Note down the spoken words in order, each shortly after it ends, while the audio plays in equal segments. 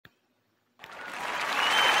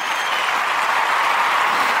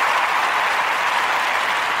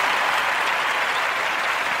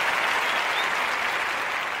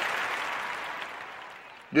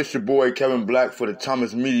This your boy Kevin Black for the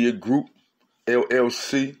Thomas Media Group,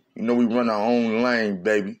 LLC. You know we run our own lane,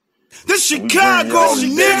 baby. This Chicago,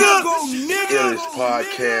 nigga! Illest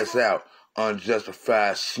podcast out,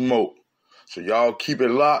 Unjustified Smoke. So y'all keep it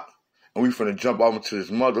locked, and we finna jump off into this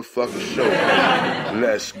motherfucking show.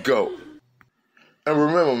 Let's go. And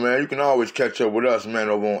remember, man, you can always catch up with us, man,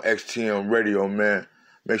 over on XTM Radio, man.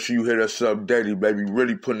 Make sure you hit us up daily, baby.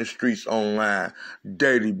 Really putting the streets online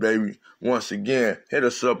daily, baby. Once again, hit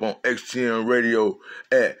us up on XTM Radio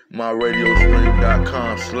at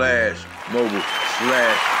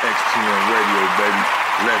myradiostream.com/mobile/XTM Radio, baby.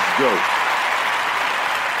 Let's go.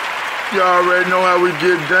 Y'all already know how we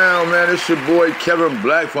get down, man. It's your boy Kevin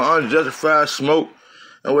Black for Unjustified Smoke.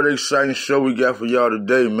 And what an exciting show we got for y'all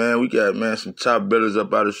today, man. We got, man, some top billers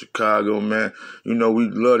up out of Chicago, man. You know,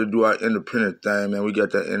 we love to do our independent thing, man. We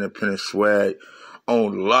got that independent swag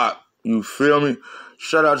on lock. You feel me?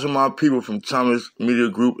 Shout out to my people from Thomas Media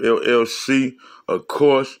Group, LLC. Of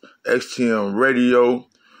course, XTM Radio.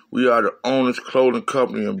 We are the owners, clothing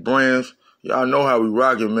company, and brands. Y'all know how we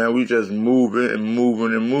rock it, man. We just moving and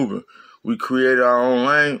moving and moving. We created our own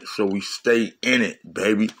lane, so we stay in it,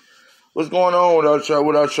 baby. What's going on with y'all?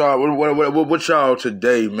 What y'all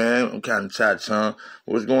today, man? I'm kind of tight, son.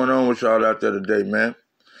 What's going on with y'all out there today, man?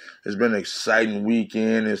 It's been an exciting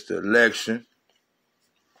weekend. It's the election.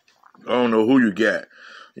 I don't know who you got.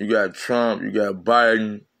 You got Trump. You got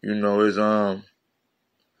Biden. You know, it's a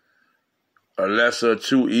lesser of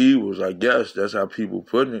two evils, I guess. That's how people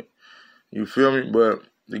putting it. You feel me? But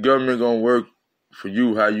the government gonna work for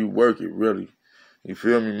you how you work it, really. You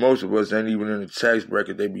feel me? Most of us ain't even in the tax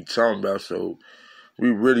bracket they be talking about, so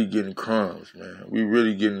we really getting crumbs, man. We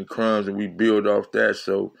really getting the crumbs, and we build off that.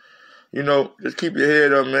 So, you know, just keep your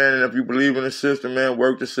head up, man, and if you believe in the system, man,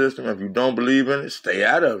 work the system. If you don't believe in it, stay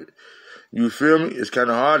out of it. You feel me? It's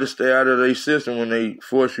kind of hard to stay out of their system when they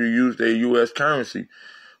force you to use their U.S. currency,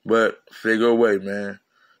 but figure a way, man.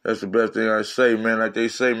 That's the best thing I say, man. Like they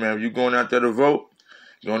say, man, if you're going out there to vote,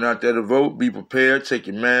 be prepared, take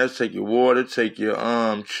your mask, take your water, take your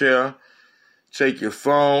chair, take your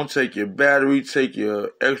phone, take your battery, take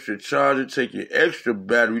your extra charger, take your extra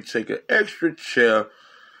battery, take an extra chair,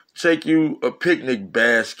 take you a picnic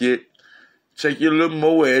basket, take your little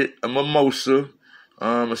moet, a mimosa,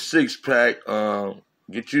 a six-pack,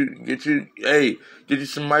 get you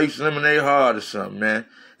some Mike's Lemonade Hard or something, man,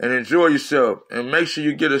 and enjoy yourself, and make sure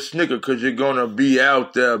you get a Snicker, because you're going to be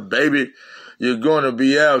out there, baby. You're going to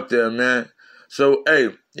be out there, man. So, hey,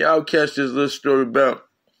 y'all catch this little story about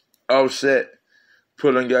Offset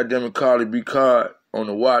pulling goddamn Cardi B card on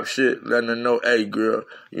the WAP shit, letting her know, hey, girl,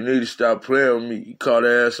 you need to stop playing with me. You caught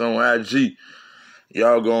her ass on IG.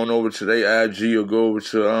 Y'all going over to their IG or go over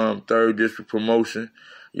to 3rd District Promotion.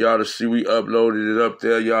 Y'all to see we uploaded it up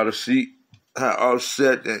there. Y'all to see how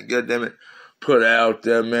Offset, goddamn it, put her out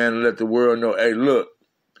there, man, and let the world know, hey, look,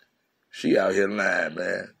 she out here lying,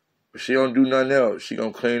 man. But she don't do nothing else. She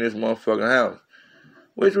gonna clean this motherfucking house.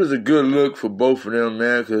 Which was a good look for both of them,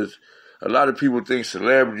 man, because a lot of people think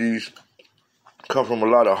celebrities come from a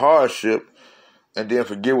lot of hardship and then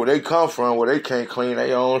forget where they come from, where they can't clean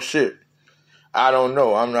their own shit. I don't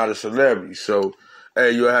know. I'm not a celebrity. So,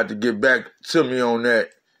 hey, you'll have to get back to me on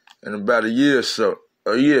that in about a year or so,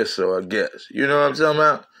 I guess. You know what I'm talking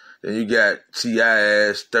about? Then you got T.I.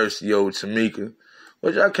 ass, thirsty old Tamika,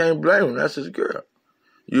 which I can't blame him. That's his girl.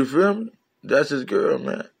 You feel me? That's his girl,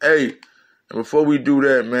 man. Hey, and before we do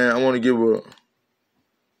that, man, I want to give a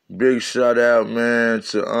big shout out, man,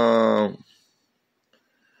 to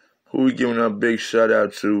who we giving a big shout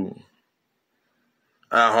out to?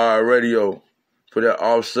 iHeartRadio for that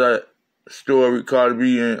Offset story, Cardi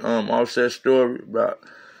B and Offset story about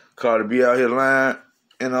Cardi B out here lying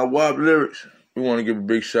in our WAP lyrics. We want to give a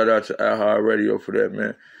big shout out to iHeartRadio for that,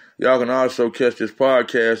 man. Y'all can also catch this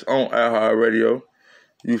podcast on iHeartRadio.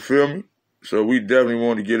 You feel me? So we definitely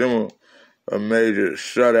want to give them a major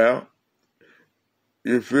shout out.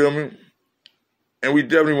 You feel me? And we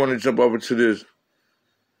definitely want to jump over to this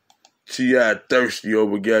T.I. thirsty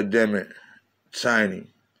over, goddammit,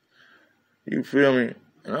 Tiny. You feel me?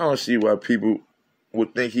 And I don't see why people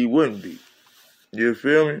would think he wouldn't be. You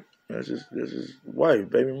feel me? That's his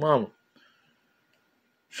wife, baby mama.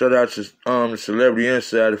 Shout out to the Celebrity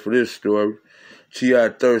Insider for this story. T.I.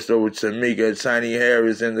 thirst over Tamika Tiny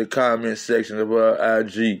Harris in the comment section of her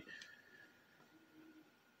IG.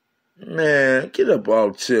 Man, get up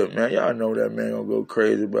off Tip, man. Y'all know that man gonna go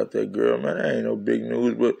crazy about that girl, man. That ain't no big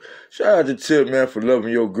news, but shout out to Tip, man, for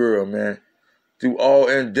loving your girl, man. Through all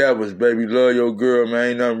endeavors, baby. Love your girl, man.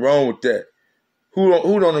 Ain't nothing wrong with that.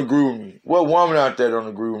 Who don't agree with me? What woman out there don't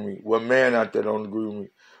agree with me? What man out there don't agree with me?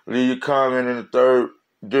 Leave your comment in the third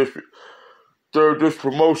this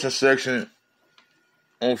promotion section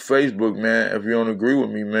on Facebook, man. If you don't agree with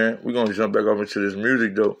me, man, we're gonna jump back off into this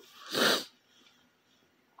music though.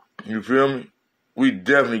 You feel me? We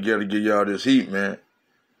definitely gotta get y'all this heat, man.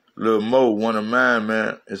 Lil Mo, one of mine,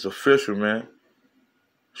 man. It's official, man.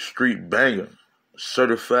 Street banger.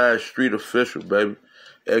 Certified street official, baby.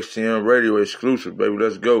 XTM Radio exclusive, baby.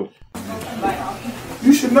 Let's go.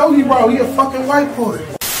 You should know he a fucking white boy.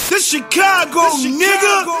 This Chicago,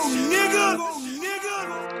 nigga.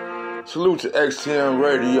 Salute to XTM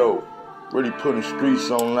Radio. Really putting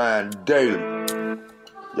streets online daily.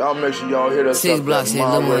 Y'all make sure y'all hit us Six up blocks at in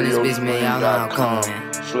Little One, this bitch, man. Y'all know how I'm coming,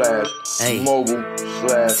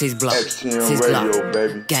 /mobile/XTM Radio,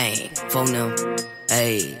 baby. Gang, phone them.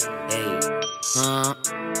 Hey.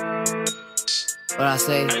 What I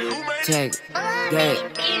say? Check. Gang.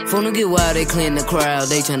 Phone them get wild, they clean the crowd.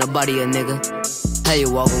 They tryna body a nigga. How you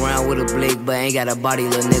walk around with a blick, but ain't got a body,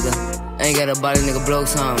 little nigga. Ain't got a body, nigga, blow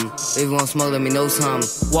some. If you want smoke, let me know some.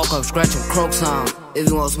 Walk up, scratch him, croak some. If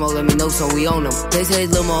you want smoke, let me know some. We own them. They say,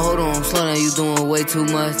 little more, hold on, slow down, you doing way too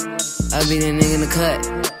much. I be that nigga in the cut.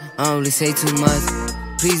 I don't really say too much.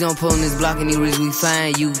 Please don't pull on this block, any risk we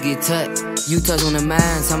find, you get touched. You touch on the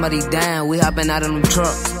mind, somebody dying, we hopping out of them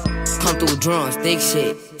trucks. Come through with drums, thick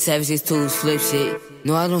shit. 7.62s, flip shit.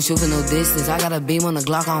 No, I don't shoot for no distance. I got a beam on the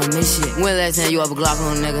Glock, I don't miss shit. When last time you have a Glock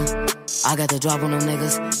on a nigga? I got the drop on them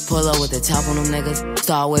niggas. Pull up with the top on them niggas.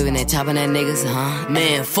 Start waving that top on that niggas,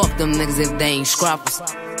 Man, fuck them niggas if they ain't scrappers.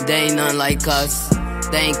 They ain't none like us.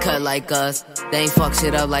 They ain't cut like us. They ain't fuck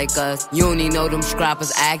shit up like us. You don't even know them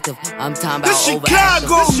scrappers active. I'm talking about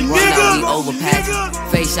overactive. Run out, we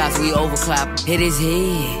overpack. Face shots, we overclap. Hit his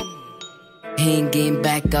head. He ain't getting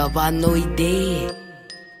back up. I know he did.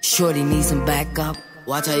 Shorty needs some backup.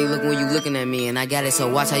 Watch how you look when you looking at me, and I got it, so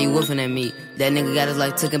watch how you woofing at me. That nigga got his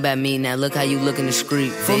life took about me, now look how you look in the street.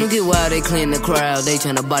 Phone them get wild, they clean the crowd, they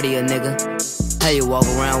tryna body a nigga. How you walk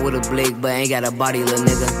around with a blick, but ain't got a body, little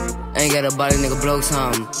nigga. Ain't got a body, nigga, blow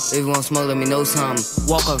some. If you want smoke, let me know some.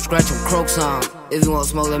 Walk up, scratch him, croak some. If you want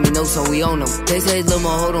smoke, let me know some. We own them. They say, little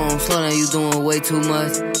more, hold on, slow down, you doing way too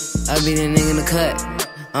much. I be that nigga in the cut.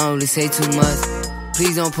 I don't really say too much.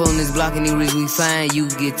 Please don't pull on this block, any risk we find, you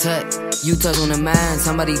get touched. You touch on the mind,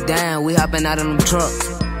 somebody dying, we hopping out of them trucks.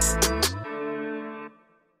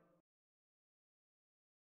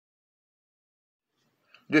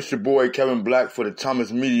 This your boy Kevin Black for the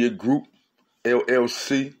Thomas Media Group,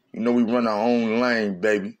 LLC. You know we run our own lane,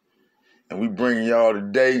 baby. And we bringing y'all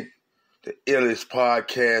today the illest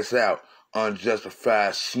podcast out,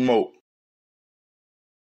 Unjustified Smoke.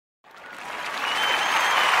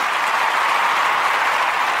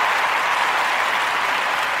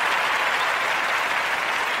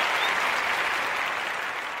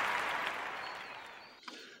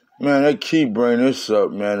 Man, they keep bringing this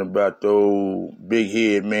up, man, about the old big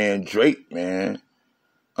head man Drake, man.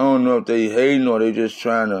 I don't know if they hating or they just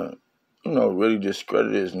trying to, really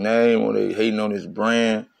discredit his name or they hating on his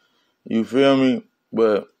brand. You feel me?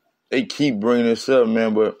 But they keep bringing this up,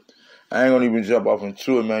 man, but I ain't gonna even jump off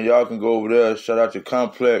into it, man. Y'all can go over there, shout out to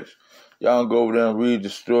Complex. Y'all can go over there and read the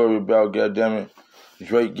story about, goddammit,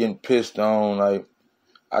 Drake getting pissed on. Like,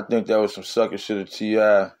 I think that was some sucker shit of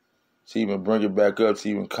T.I. to even bring it back up, to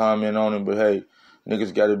even comment on it. But hey,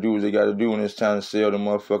 niggas got to do what they got to do when it's time to sell the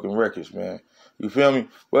motherfucking records, man. You feel me?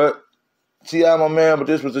 But T.I. my man, but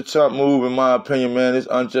this was a chump move in my opinion, man. This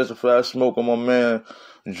Unjustified Smoke on my man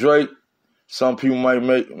Drake. Some people might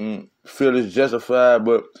feel it's justified,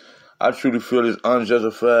 but I truly feel it's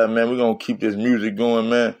unjustified, man. We're going to keep this music going,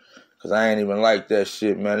 man, because I ain't even like that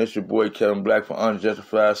shit, man. It's your boy Kevin Black for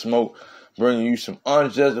Unjustified Smoke, bringing you some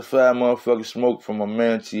unjustified motherfucking smoke from my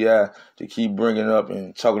man T.I. to keep bringing up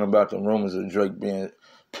and talking about the rumors of Drake being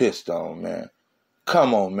pissed on, man.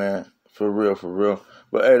 Come on, man. For real, for real.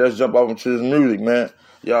 But hey, let's jump off into this music, man.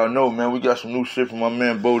 Y'all know, man, we got some new shit from my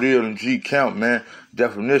man Bodil and G Count, man.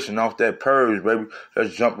 Definition off that purge, baby.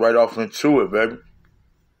 Let's jump right off into it, baby.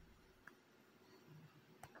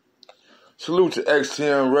 Salute to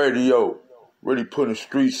XTM Radio. Really putting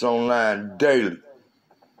streets online daily.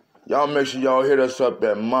 Y'all make sure y'all hit us up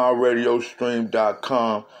at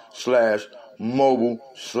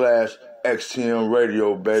myradiostream.com/mobile/XTM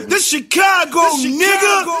Radio, baby. This Chicago,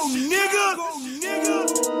 nigga.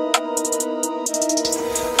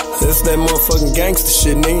 It's that motherfucking gangster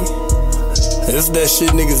shit, nigga. It's that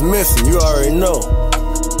shit niggas missing, you already know.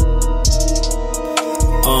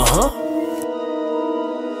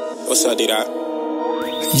 What's up, D-Dot?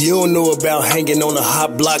 You don't know about hanging on a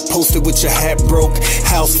hot block, posted with your hat broke.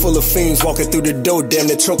 House full of fiends walking through the door, damn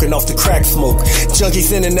near choking off the crack smoke.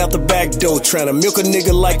 Junkies in and out the back door, trying to milk a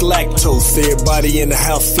nigga like lactose. Everybody in the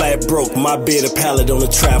house flat broke, my bed a pallet on the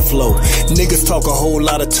trap floor. Niggas talk a whole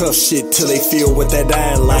lot of tough shit till they feel what that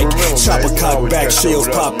iron like. Chopper cock back, shells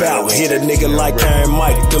pop out, hit a nigga like Iron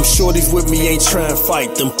Mike. Them shorties with me ain't trying to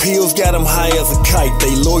fight, them pills got them high as a kite.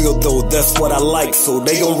 They loyal though, that's what I like, so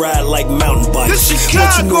they gon' ride like mountain bikes.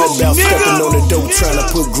 What you know about stepping on the dope, trying to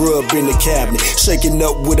put grub in the cabinet, shaking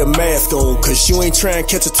up with a mask on, cause you ain't trying to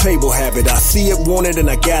catch a table habit. I see it, want it, and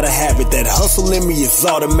I gotta have it. That hustle in me is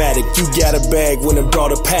automatic. You got a bag when I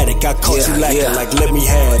brought a paddock. I caught you lacking, like let me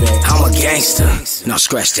have that. I'm a gangster, no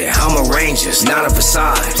scratch that. I'm a ranger, not a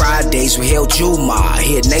facade. Fridays we held Juma,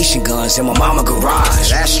 hit nation guns in my mama garage.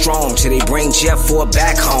 That's strong till they bring Jeff for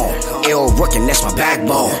back home. L Rookin', that's my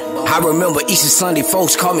backbone. I remember Easter Sunday,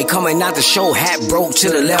 folks call me coming out the show, hat broke to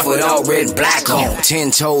the left with all red and black on.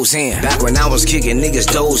 10 toes in, back when I was kicking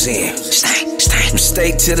niggas doze in.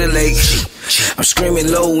 Mistake to the lake. I'm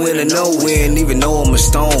screaming low in the nowhere, even though I'm a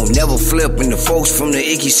stone. Never flip, and the folks from the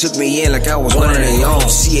Ickies took me in like I was one of their own.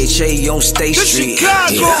 CHA on State Street, yeah,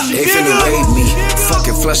 they finna raid me.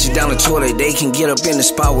 Fucking flush it down the toilet, they can get up in the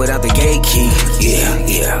spot without the gate key.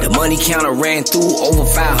 Yeah. The money counter ran through over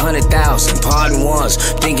 500,000. Pardon ones,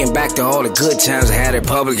 thinking back to all the good times I had at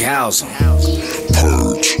public housing.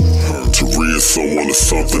 Purge. To rid someone of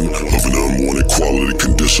something, of an unwanted quality,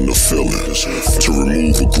 condition, or feeling. To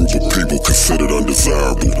remove a group of people considered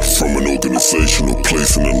undesirable from an organization or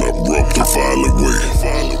place in an abrupt or violent way.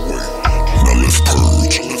 Now let's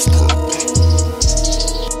purge.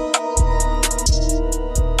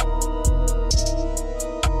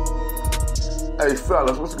 Hey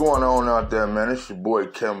fellas, what's going on out there, man? It's your boy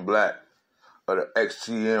Kevin Black of the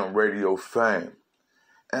XTM Radio fame.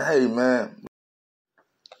 And hey, man,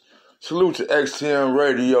 salute to XTM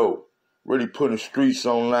Radio, really putting streets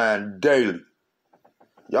online daily.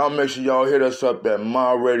 Y'all make sure y'all hit us up at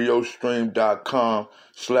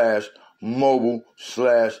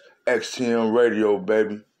myradiostream.com/mobile/XTM Radio,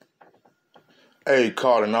 baby. Hey,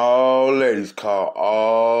 calling all ladies, call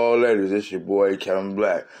all ladies. It's your boy Kevin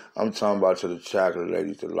Black. I'm talking about to the chocolate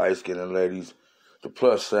ladies, the light-skinned ladies, the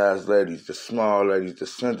plus-size ladies, the small ladies, the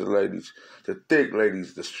center ladies, the thick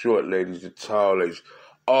ladies, the short ladies, the tall ladies.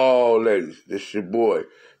 All ladies, this your boy,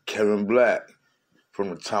 Kevin Black, from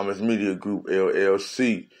the Thomas Media Group,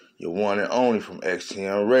 LLC, your one and only from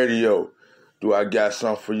XTM Radio. Do I got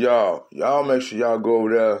something for y'all? Y'all make sure y'all go over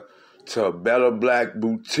there to Bella Black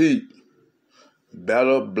Boutique,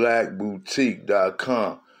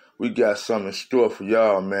 BellaBlackBoutique.com. We got something in store for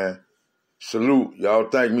y'all, man. Salute. Y'all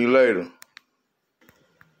thank me later.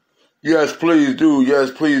 Yes, please do.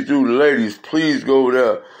 Ladies, please go over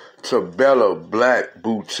there to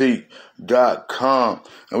BellaBlackBoutique.com.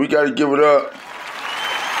 And we got to give it up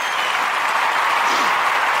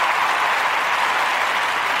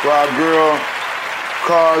for our girl,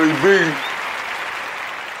 Cardi B.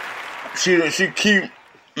 She keep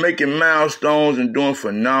making milestones and doing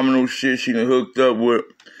phenomenal shit. She done hooked up with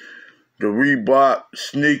the Reebok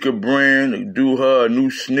sneaker brand to do her a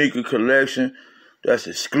new sneaker collection that's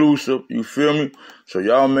exclusive, you feel me? So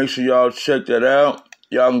y'all make sure y'all check that out.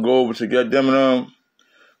 Y'all can go over to get them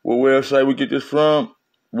what website we get this from.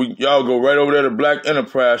 Y'all go right over there to Black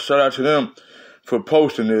Enterprise. Shout out to them for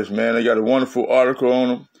posting this, man. They got a wonderful article on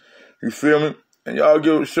them. You feel me? And y'all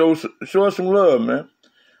show us some love, man.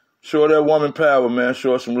 Show that woman power, man.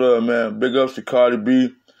 Show us some love, man. Big ups to Cardi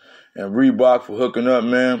B and Reebok for hooking up,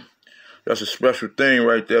 man. That's a special thing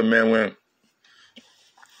right there, man, when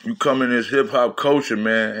you come in this hip-hop culture,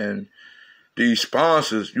 man, and these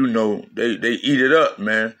sponsors, you know, they eat it up,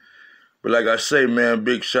 man. But like I say, man,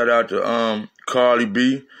 big shout out to Cardi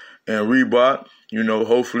B and Reebok. You know,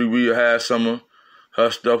 hopefully we'll have some of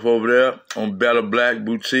her stuff over there on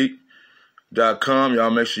BellaBlackBoutique.com.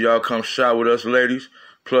 Y'all make sure y'all come shop with us, ladies.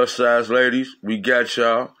 Plus size ladies, we got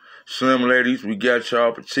y'all. Slim ladies, we got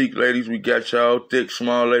y'all. Petite ladies, we got y'all. Thick,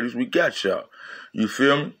 small ladies, we got y'all. You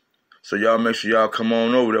feel me? So y'all make sure y'all come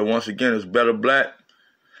on over there. Once again, it's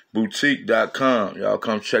BellaBlackBoutique.com. Y'all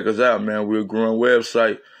come check us out, man. We're a growing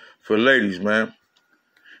website for ladies, man.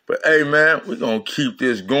 But hey, man, we're going to keep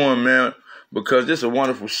this going, man, because this is a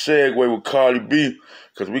wonderful segue with Cardi B,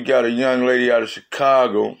 because we got a young lady out of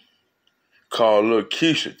Chicago called Lil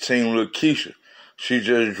Keisha, Team Lil Keisha. She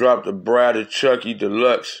just dropped the Bride of Chucky 2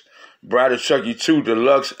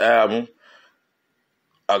 Deluxe album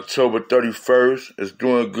October 31st. It's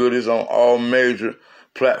doing good. It's on all major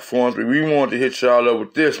platforms. But we wanted to hit y'all up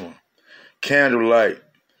with this one. Candlelight,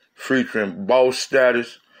 featuring Boss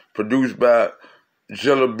Status, produced by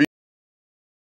Jello